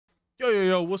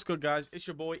Yo, what's good, guys? It's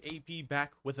your boy AP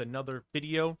back with another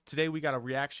video. Today we got a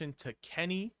reaction to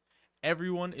Kenny.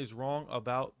 Everyone is wrong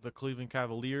about the Cleveland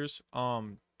Cavaliers.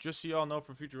 Just so y'all know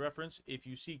for future reference, if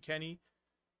you see Kenny,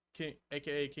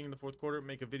 aka King in the fourth quarter,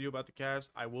 make a video about the Cavs,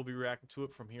 I will be reacting to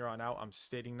it from here on out. I'm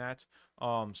stating that.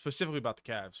 Specifically about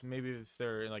the Cavs. Maybe if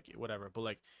they're like whatever, but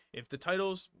like if the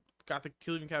titles got the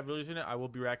Cleveland Cavaliers in it, I will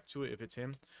be reacting to it if it's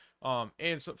him.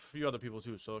 And so, a few other people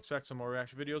too. So expect some more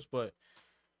reaction videos, but.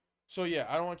 So yeah,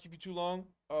 I don't want to keep you too long.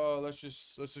 Let's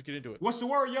just get into it. What's the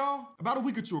word, y'all? About a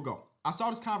week or two ago, I saw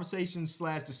this conversation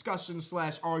slash discussion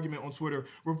slash argument on Twitter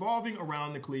revolving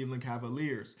around the Cleveland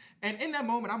Cavaliers. And in that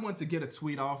moment, I wanted to get a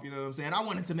tweet off, you know what I'm saying? I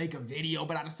wanted to make a video,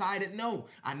 but I decided, no,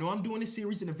 I know I'm doing a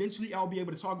series and eventually I'll be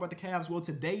able to talk about the Cavs. Well,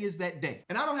 today is that day.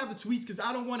 And I don't have the tweets because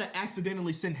I don't want to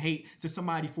accidentally send hate to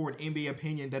somebody for an NBA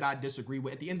opinion that I disagree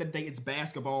with. At the end of the day, it's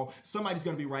basketball. Somebody's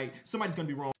going to be right. Somebody's going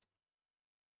to be wrong.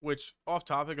 Which, off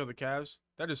topic of the Cavs,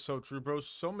 that is so true, bro.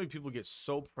 So many people get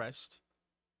so pressed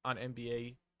on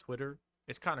NBA Twitter.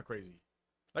 It's kind of crazy.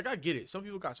 Like, I get it. Some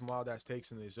people got some wild-ass takes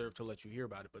and they deserve to let you hear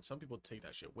about it, but some people take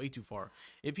that shit way too far.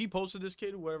 If he posted this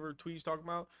kid, whatever tweet he's talking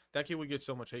about, that kid would get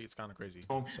so much hate. It's kind of crazy.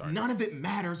 Sorry. None of it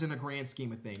matters in the grand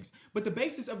scheme of things. But the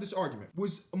basis of this argument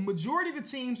was a majority of the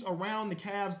teams around the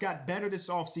Cavs got better this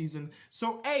offseason.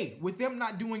 So, A, with them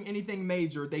not doing anything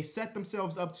major, they set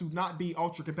themselves up to not be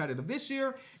ultra competitive this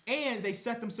year, and they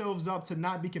set themselves up to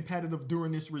not be competitive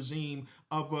during this regime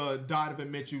of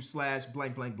Donovan Mitchell slash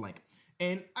blank, blank, blank.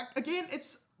 And again,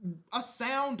 it's a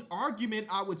sound argument,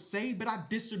 I would say, but I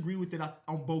disagree with it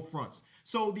on both fronts.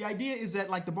 So the idea is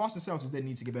that, like, the Boston Celtics didn't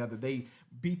need to get better. They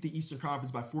beat the Eastern Conference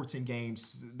by 14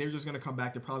 games. They're just going to come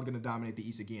back. They're probably going to dominate the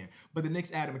East again. But the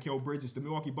Knicks added Mikal Bridges. The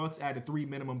Milwaukee Bucks added 3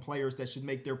 minimum players that should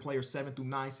make their players 7 through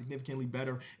 9 significantly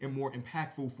better and more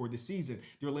impactful for the season.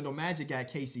 The Orlando Magic got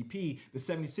KCP. The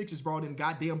 76ers brought in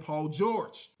goddamn Paul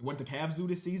George. What did the Cavs do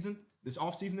this season, this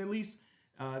offseason at least?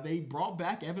 They brought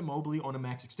back Evan Mobley on a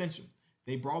max extension.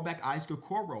 They brought back Isaac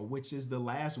Okoro, which is the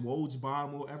last Woj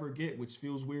bomb we'll ever get, which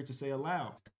feels weird to say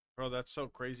aloud. Bro, that's so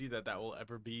crazy that will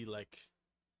ever be like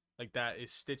that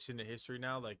is stitched into history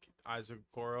now. Like Isaac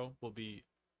Okoro will be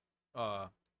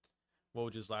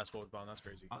Woj's last Woj bomb. That's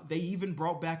crazy. They even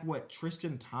brought back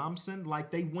Tristan Thompson. Like,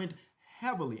 they went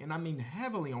heavily, and I mean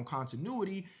heavily, on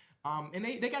continuity. And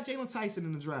they got Jalen Tyson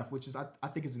in the draft, which is I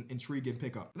think is an intriguing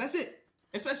pickup. But that's it.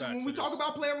 Especially when we talk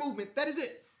about player movement. That is it.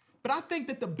 But I think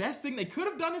that the best thing they could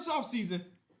have done this offseason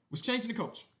was changing the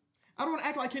coach. I don't want to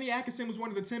act like Kenny Atkinson was one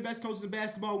of the 10 best coaches in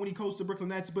basketball when he coached the Brooklyn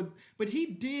Nets, but he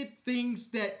did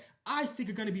things that I think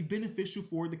are going to be beneficial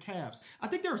for the Cavs. I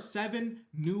think there are 7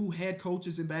 new head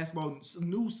coaches in basketball,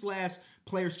 new /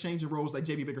 players changing roles, like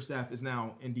JB Bickerstaff is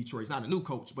now in Detroit. He's not a new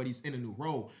coach, but he's in a new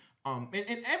role.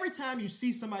 And every time you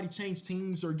see somebody change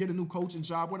teams or get a new coaching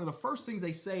job, one of the first things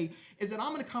they say is that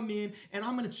I'm going to come in and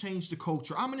I'm going to change the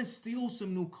culture. I'm going to steal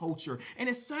some new culture. And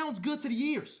it sounds good to the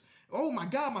ears. Oh my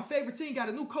God, my favorite team got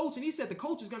a new coach and he said the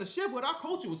coach is going to shift. Well, our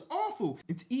culture was awful.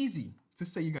 It's easy to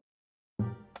say you're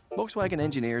going to. Volkswagen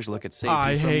engineers look at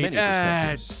safety from many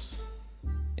perspectives,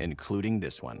 including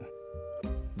this one.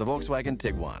 The Volkswagen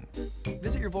Tiguan.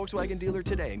 Visit your Volkswagen dealer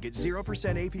today and get 0%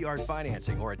 APR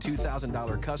financing or a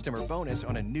 $2,000 customer bonus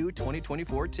on a new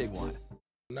 2024 Tiguan.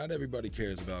 Not everybody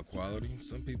cares about quality.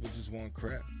 Some people just want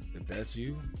crap. If that's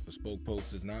you, Bespoke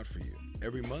Post is not for you.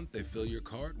 Every month, they fill your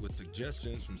cart with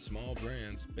suggestions from small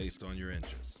brands based on your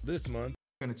interests. This month,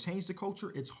 going to change the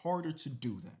culture. It's harder to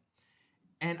do that.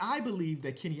 And I believe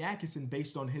that Kenny Atkinson,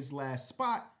 based on his last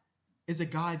spot, is a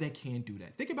guy that can do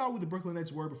that. Think about what the Brooklyn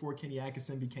Nets were before Kenny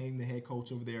Atkinson became the head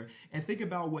coach over there, and think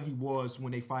about what he was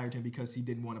when they fired him because he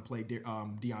didn't want to play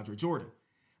DeAndre Jordan.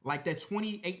 Like, that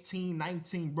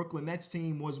 2018-19 Brooklyn Nets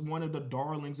team was one of the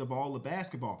darlings of all of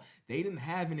basketball. They didn't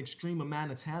have an extreme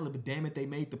amount of talent, but damn it, they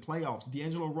made the playoffs.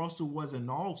 D'Angelo Russell was an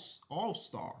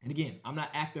all-star. And again, I'm not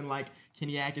acting like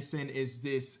Kenny Atkinson is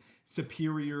this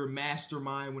superior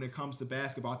mastermind when it comes to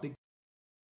basketball. I think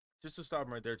just to stop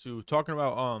him right there too, talking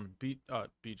about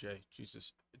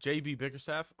JB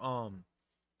Bickerstaff,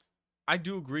 I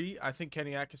do agree. I think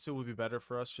Kenny Atkinson would be better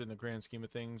for us in the grand scheme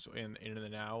of things in the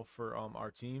now for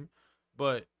our team.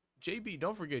 But JB,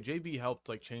 don't forget, JB helped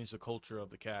like change the culture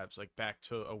of the Cavs, like back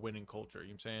to a winning culture. You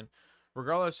know what I'm saying?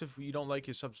 Regardless if you don't like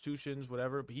his substitutions,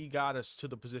 whatever, but he got us to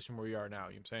the position where we are now.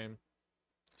 You know what I'm saying?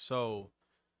 So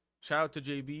shout out to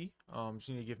JB. Just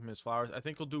need to give him his flowers. I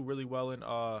think he'll do really well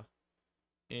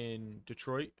in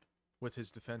Detroit with his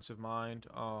defensive mind.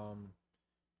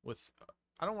 With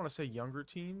I don't want to say younger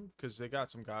team because they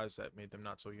got some guys that made them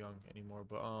not so young anymore.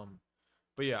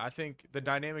 But yeah, I think the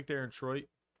dynamic there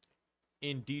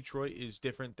in Detroit is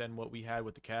different than what we had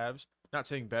with the Cavs. Not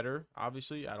saying better,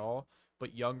 obviously, at all,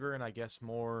 but younger and I guess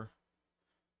more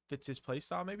fits his play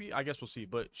style, maybe. I guess we'll see.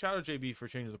 But shout out JB for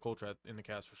changing the culture in the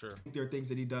cast for sure. There are things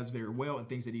that he does very well and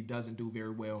things that he doesn't do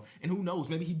very well. And who knows,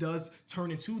 maybe he does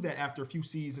turn into that after a few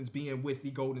seasons being with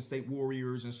the Golden State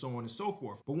Warriors and so on and so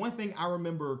forth. But one thing I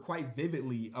remember quite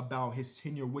vividly about his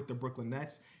tenure with the Brooklyn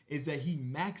Nets is that he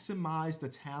maximized the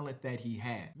talent that he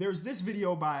had. There's this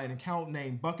video by an account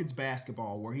named Buckets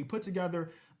Basketball where he put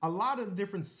together a lot of the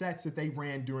different sets that they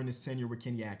ran during his tenure with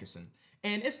Kenny Atkinson.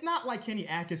 And it's not like Kenny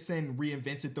Atkinson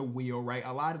reinvented the wheel, right?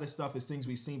 A lot of the stuff is things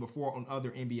we've seen before on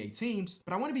other NBA teams.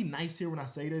 But I want to be nice here when I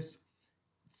say this.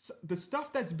 The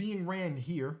stuff that's being ran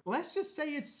here, let's just say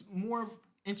it's more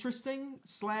interesting /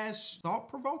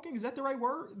 thought-provoking, is that the right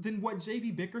word, than what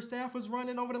JB Bickerstaff was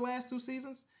running over the last 2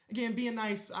 seasons. Again, being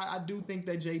nice, I do think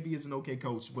that JB is an okay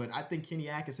coach, but I think Kenny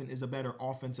Atkinson is a better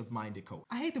offensive-minded coach.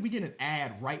 I hate that we get an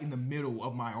ad right in the middle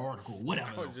of my article,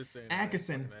 whatever.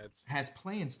 Atkinson has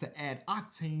plans to add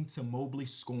octane to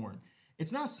Mobley's scoring.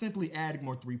 It's not simply adding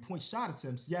more three-point shot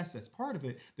attempts. Yes, that's part of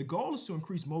it. The goal is to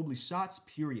increase Mobley's shots,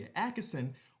 period.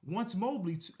 Atkinson wants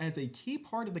Mobley as a key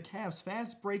part of the Cavs'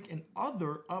 fast break and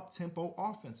other up-tempo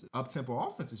offenses. Up-tempo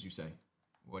offenses, you say?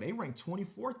 Well, they ranked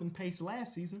 24th in pace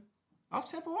last season.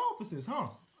 Up-tempo offenses, huh?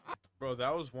 Bro,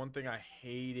 that was one thing I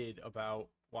hated about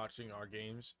watching our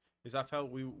games, is I felt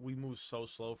we moved so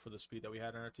slow for the speed that we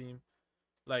had on our team.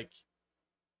 Like,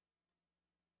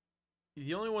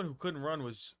 the only one who couldn't run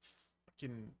was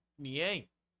fucking Niang.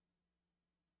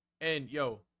 And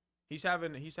yo, he's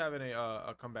having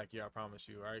a comeback year, I promise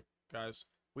you. All right, guys.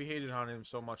 We hated on him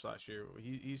so much last year.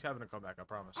 He's having a comeback, I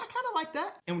promise. I kind of like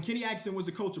that. And when Kenny Atkinson was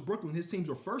the coach of Brooklyn, his teams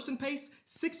were 1st in pace,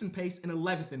 6th in pace, and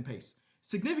 11th in pace.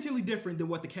 Significantly different than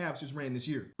what the Cavs just ran this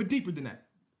year, but deeper than that.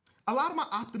 A lot of my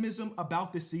optimism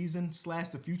about this season /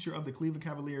 the future of the Cleveland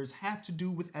Cavaliers have to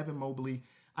do with Evan Mobley.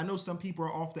 I know some people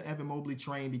are off the Evan Mobley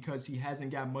train because he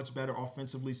hasn't got much better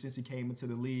offensively since he came into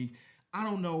the league. I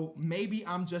don't know. Maybe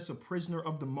I'm just a prisoner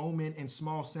of the moment and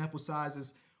small sample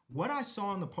sizes. What I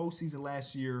saw in the postseason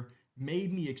last year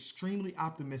made me extremely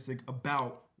optimistic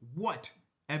about what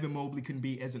Evan Mobley can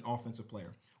be as an offensive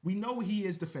player. We know he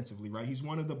is defensively, right? He's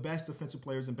one of the best defensive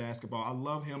players in basketball. I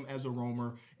love him as a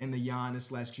roamer in the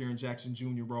Giannis / Jaren Jackson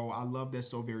Jr. role. I love that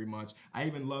so very much. I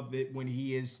even love it when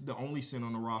he is the only center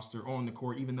on the roster on the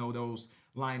court, even though those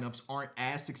lineups aren't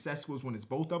as successful as when it's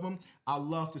both of them. I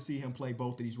love to see him play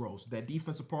both of these roles. That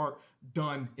defensive part,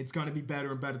 done. It's going to be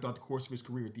better and better throughout the course of his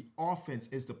career. The offense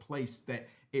is the place that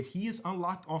if he is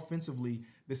unlocked offensively,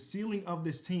 the ceiling of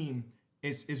this team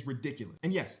is ridiculous.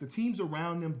 And yes, the teams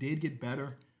around them did get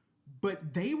better,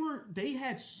 but they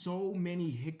had so many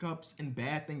hiccups and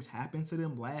bad things happen to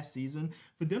them last season.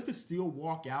 For them to still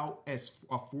walk out as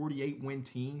a 48-win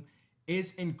team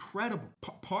is incredible.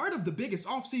 Part of the biggest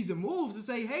offseason moves is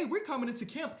say, hey, we're coming into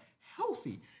camp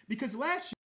healthy. Because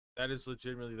last year, that is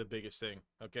legitimately the biggest thing,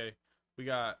 okay? We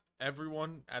got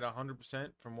everyone at 100%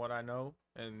 from what I know,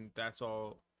 and that's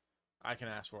all I can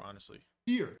ask for, honestly.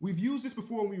 We've used this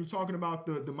before when we were talking about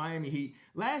the Miami Heat.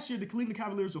 Last year, the Cleveland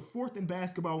Cavaliers were 4th in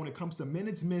basketball when it comes to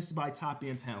minutes missed by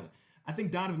top-end talent. I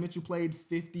think Donovan Mitchell played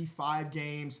 55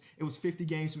 games. It was 50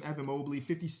 games from Evan Mobley,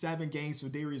 57 games from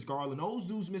Darius Garland. Those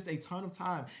dudes missed a ton of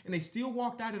time, and they still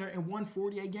walked out of there and won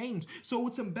 48 games. So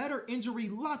with some better injury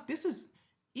luck, this is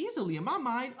easily, in my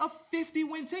mind, a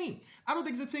 50-win team. I don't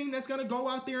think it's a team that's going to go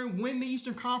out there and win the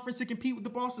Eastern Conference and compete with the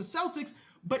Boston Celtics,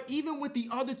 but even with the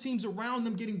other teams around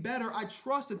them getting better, I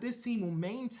trust that this team will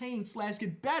maintain /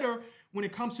 get better when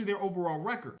it comes to their overall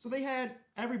record. So they had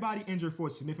everybody injured for a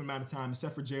significant amount of time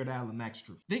except for Jared Allen and Max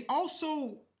Strus. They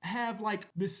also have like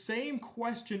the same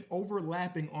question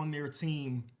overlapping on their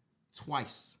team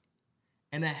twice.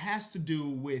 And that has to do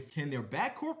with, can their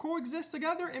backcourt coexist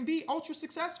together and be ultra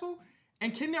successful?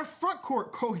 And can their front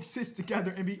court coexist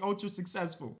together and be ultra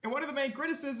successful? And one of the main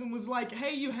criticism was like,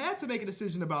 hey, you had to make a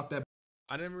decision about that.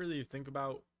 I didn't really think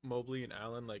about Mobley and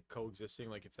Allen like coexisting,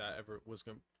 like if that ever was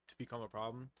going to become a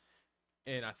problem.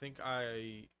 And I think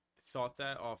I thought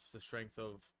that off the strength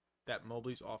of that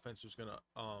Mobley's offense was going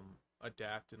to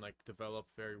adapt and like develop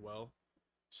very well.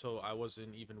 So I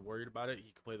wasn't even worried about it.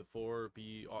 He could play the 4,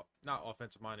 be not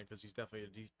offensive minded because he's definitely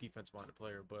a defensive minded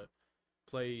player, but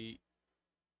play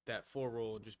that 4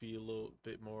 role and just be a little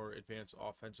bit more advanced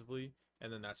offensively.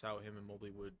 And then that's how him and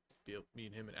Mobley would be able, me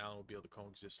and him and Allen would be able to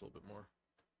coexist a little bit more.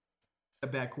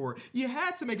 Backcourt, you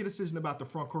had to make a decision about the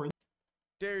front court.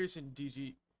 Darius and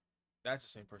DG, that's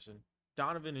the same person.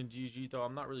 Donovan and DG, though,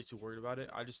 I'm not really too worried about it.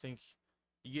 I just think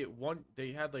you get one.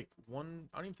 They had like one.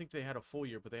 I don't even think they had a full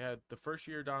year, but they had the first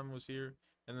year Donovan was here,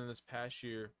 and then this past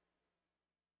year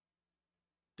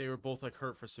they were both like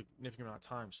hurt for a significant amount of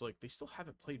time. So like they still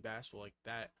haven't played basketball like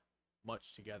that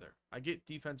much together. I get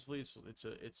defensively,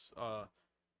 it's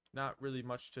not really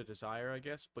much to desire, I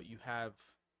guess, but you have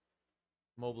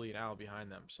Mobley and Al behind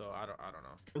them, so I don't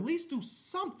know. At least do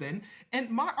something. And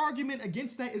my argument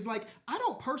against that is like, I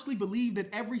don't personally believe that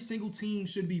every single team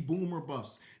should be boom or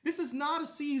bust. This is not a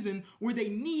season where they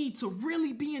need to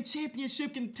really be in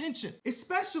championship contention,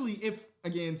 especially if,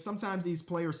 again, sometimes these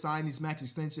players sign these max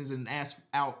extensions and ask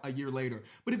out a year later.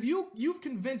 But if you've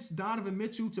convinced Donovan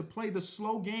Mitchell to play the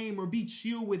slow game or be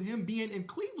chill with him being in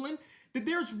Cleveland, that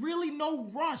there's really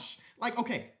no rush. Like,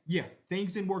 okay, yeah,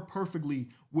 things didn't work perfectly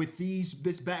with this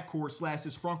backcourt /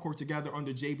 this front court together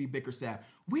under JB Bickerstaff.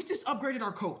 We just upgraded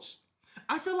our coach.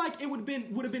 I feel like it would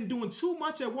have been doing too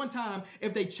much at one time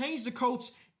if they changed the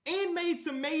coach and made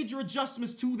some major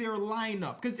adjustments to their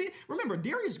lineup. Because remember,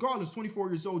 Darius Garland is 24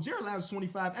 years old, Jared Allen is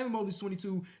 25, Evan Mobley is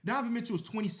 22, Donovan Mitchell is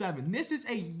 27. This is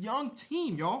a young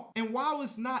team, y'all. And while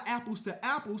it's not apples to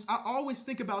apples, I always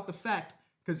think about the fact,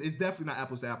 because it's definitely not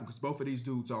apples to apples, because both of these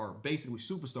dudes are basically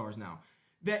superstars now,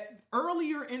 that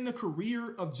earlier in the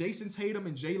career of Jason Tatum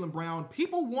and Jaylen Brown,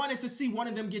 people wanted to see one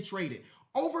of them get traded.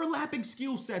 Overlapping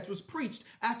skill sets was preached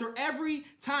after every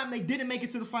time they didn't make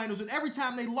it to the finals and every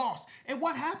time they lost. And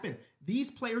what happened? These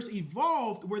players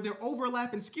evolved where their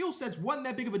overlapping skill sets wasn't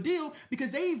that big of a deal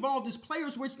because they evolved as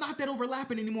players where it's not that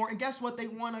overlapping anymore. And guess what? They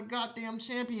won a goddamn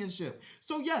championship.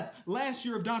 So yes, last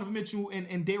year of Donovan Mitchell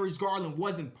and Darius Garland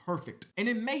wasn't perfect. And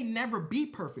it may never be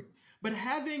perfect. But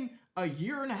having a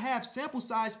year and a half sample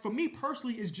size, for me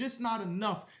personally, is just not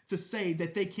enough to say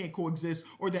that they can't coexist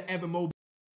or that Evan Mobley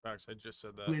Facts, I just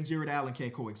said that. and Jared Allen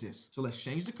can't coexist. So let's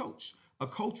change the coach. A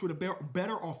coach with a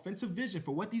better offensive vision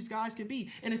for what these guys can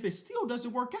be. And if it still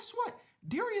doesn't work, guess what?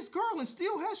 Darius Garland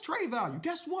still has trade value.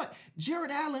 Guess what? Jared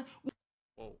Allen.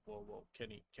 Whoa.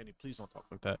 Kenny, please don't talk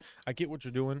like that. I get what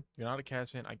you're doing. You're not a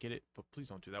Cavs fan. I get it. But please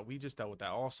don't do that. We just dealt with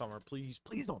that all summer. Please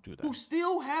don't do that. Who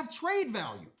still have trade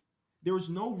value. There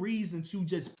is no reason to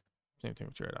just Same thing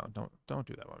with Jared Allen. Don't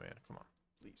do that, my man. Come on.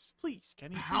 Please,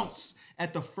 Kenny. Pounce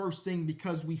at the first thing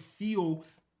because we feel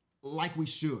like we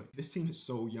should. This team is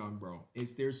so young, bro.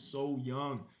 They're so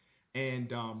young.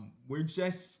 And we're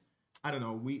just, I don't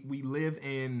know, we live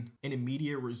in an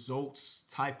immediate results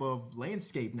type of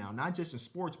landscape now, not just in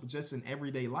sports, but just in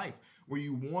everyday life, where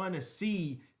you want to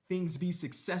see things be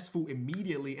successful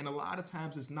immediately. And a lot of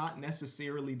times it's not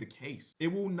necessarily the case.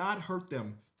 It will not hurt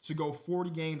them to go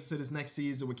 40 games to this next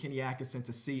season with Kenny Atkinson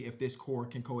to see if this core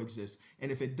can coexist.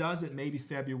 And if it doesn't, maybe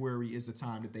February is the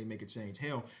time that they make a change.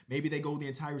 Hell, maybe they go the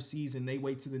entire season, they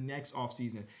wait to the next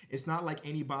offseason. It's not like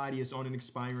anybody is on an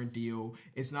expiring deal.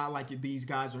 It's not like these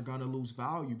guys are gonna lose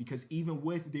value because even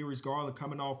with Darius Garland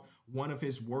coming off one of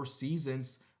his worst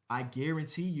seasons, I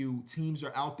guarantee you teams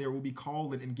are out there will be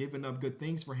calling and giving up good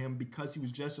things for him because he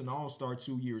was just an all-star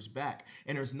 2 years back.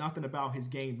 And there's nothing about his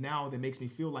game now that makes me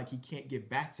feel like he can't get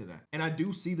back to that. And I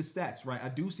do see the stats, right? I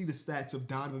do see the stats of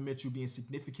Donovan Mitchell being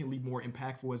significantly more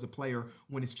impactful as a player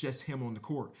when it's just him on the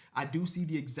court. I do see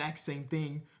the exact same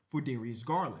thing for Darius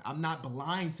Garland. I'm not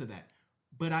blind to that.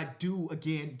 But I do,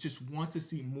 again, just want to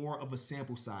see more of a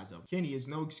sample size of it. Kenny, is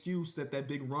no excuse that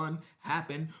big run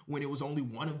happened when it was only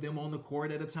one of them on the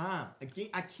court at a time. Again,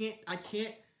 I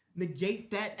can't negate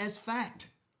that as fact.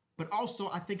 But also,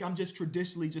 I think I'm just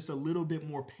traditionally just a little bit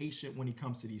more patient when it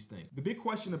comes to these things. The big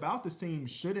question about this team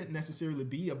shouldn't necessarily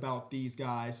be about these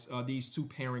guys, these two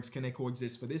pairings, can they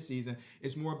coexist for this season?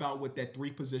 It's more about what that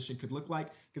three position could look like.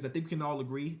 Because I think we can all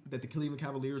agree that the Cleveland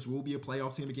Cavaliers will be a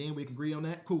playoff team again. We can agree on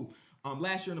that. Cool.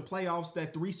 Last year in the playoffs,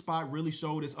 that 3 spot really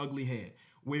showed its ugly head.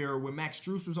 Where when Max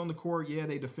Strus was on the court, yeah,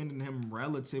 they defended him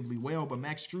relatively well, but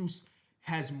Max Strus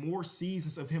has more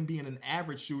seasons of him being an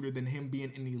average shooter than him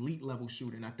being an elite level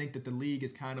shooter. And I think that the league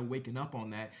is kind of waking up on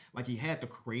that. Like he had the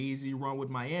crazy run with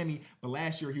Miami, but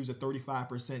last year he was a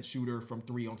 35% shooter from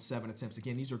 3 on 7 attempts.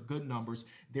 Again, these are good numbers.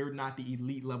 They're not the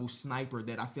elite level sniper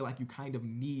that I feel like you kind of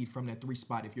need from that 3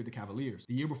 spot if you're the Cavaliers.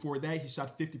 The year before that, he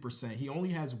shot 50%. He only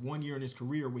has 1 year in his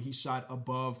career where he shot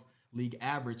above league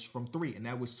average from 3, and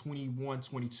that was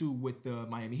 21-22 with the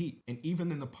Miami Heat. And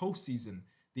even in the postseason,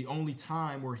 the only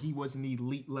time where he was an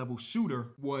elite level shooter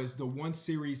was the one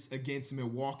series against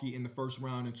Milwaukee in the first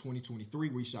round in 2023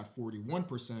 where he shot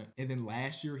 41%. And then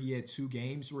last year he had 2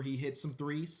 games where he hit some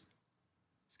threes.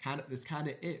 That's kind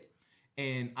of it.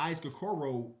 And Isaac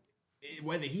Okoro,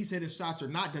 whether he's hitting shots or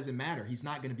not doesn't matter. He's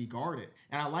not going to be guarded.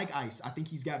 And I like Ice. I think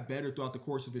he's got better throughout the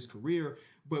course of his career.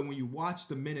 But when you watch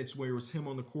the minutes where it was him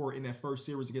on the court in that first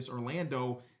series against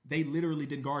Orlando, they literally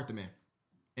didn't guard the man.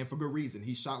 And for good reason.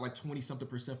 He shot like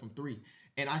 20-something% from 3.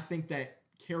 And I think that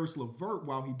Karis LeVert,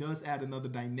 while he does add another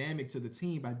dynamic to the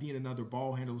team by being another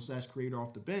ball handler / creator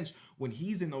off the bench, when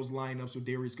he's in those lineups with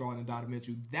Darius Garland and Donovan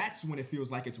Mitchell, that's when it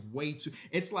feels like it's way too.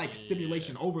 It's like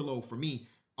stimulation overload for me.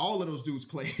 All of those dudes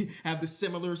have the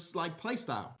similar like play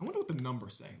style. I wonder what the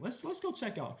numbers say. Let's go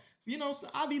check out. You know, so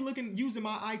I'll be using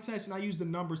my eye test, and I use the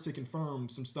numbers to confirm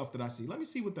some stuff that I see. Let me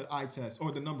see what the eye test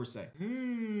or the numbers say.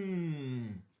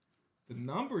 The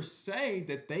numbers say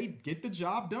that they get the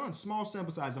job done. Small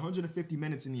sample size, 150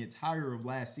 minutes in the entire of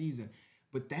last season.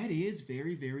 But that is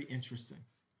very, very interesting.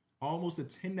 Almost a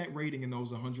 10 net rating in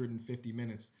those 150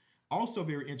 minutes. Also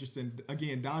very interesting.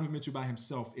 Again, Donovan Mitchell by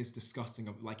himself is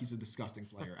disgusting. Like, he's a disgusting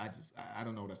player. I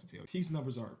don't know what else to tell you. These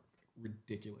numbers are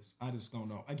ridiculous. I just don't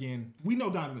know. Again, we know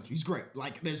Donovan Mitchell. He's great.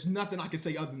 Like, there's nothing I can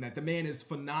say other than that. The man is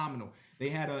phenomenal. They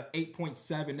had a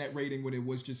 8.7 net rating when it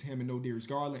was just him and no Darius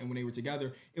Garland, and when they were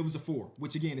together, it was a 4,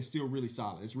 which again is still really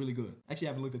solid. It's really good. Actually,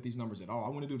 I haven't looked at these numbers at all. I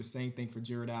want to do the same thing for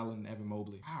Jared Allen and Evan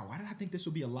Mobley. Wow, why did I think this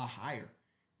would be a lot higher?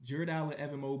 Jared Allen,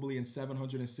 Evan Mobley in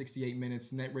 768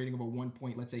 minutes, net rating of a 1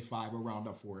 point, let's say 5, we'll round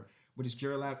up for it. When it's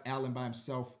Jared Allen by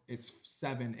himself, it's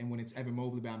 7, and when it's Evan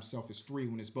Mobley by himself, it's 3.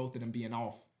 When it's both of them being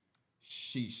off,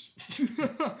 sheesh.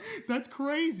 That's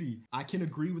crazy. I can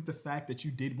agree with the fact that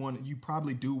you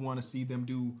probably do want to see them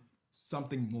do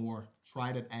something more,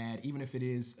 try to add, even if it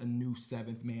is a new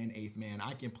 7th man, 8th man.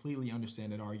 I completely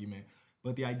understand that argument.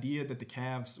 But the idea that the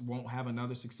Cavs won't have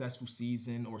another successful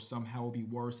season or somehow will be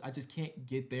worse, I just can't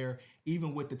get there,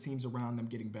 even with the teams around them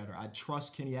getting better. I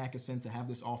trust Kenny Atkinson to have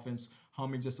this offense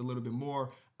humming just a little bit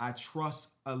more. I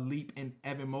trust a leap in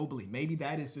Evan Mobley. Maybe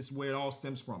that is just where it all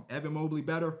stems from. Evan Mobley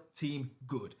better, team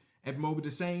good. Evan Mobley the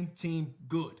same, team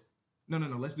good. No,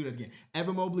 let's do that again.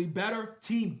 Evan Mobley better,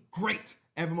 team great.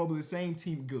 Evan Mobley the same,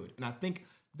 team good. And I think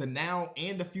the now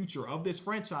and the future of this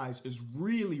franchise is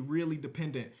really, really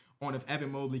dependent on if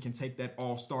Evan Mobley can take that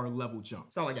all-star level jump.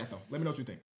 That's all I got, though. Let me know what you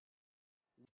think.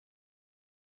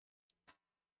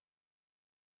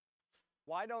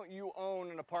 Why don't you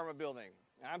own an apartment building?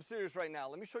 I'm serious right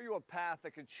now. Let me show you a path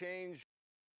that could change.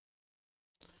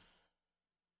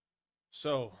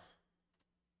 So,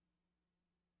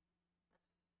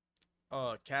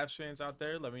 Cavs fans out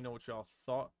there, let me know what y'all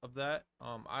thought of that.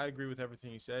 I agree with everything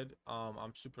he said.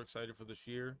 I'm super excited for this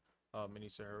year. It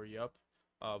needs to hurry up.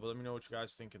 But let me know what you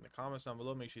guys think in the comments down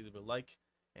below. Make sure you leave a like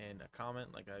and a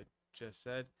comment, like I just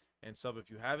said, and sub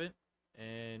if you haven't.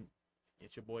 And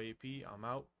it's your boy AP. I'm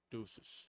out. Deuces.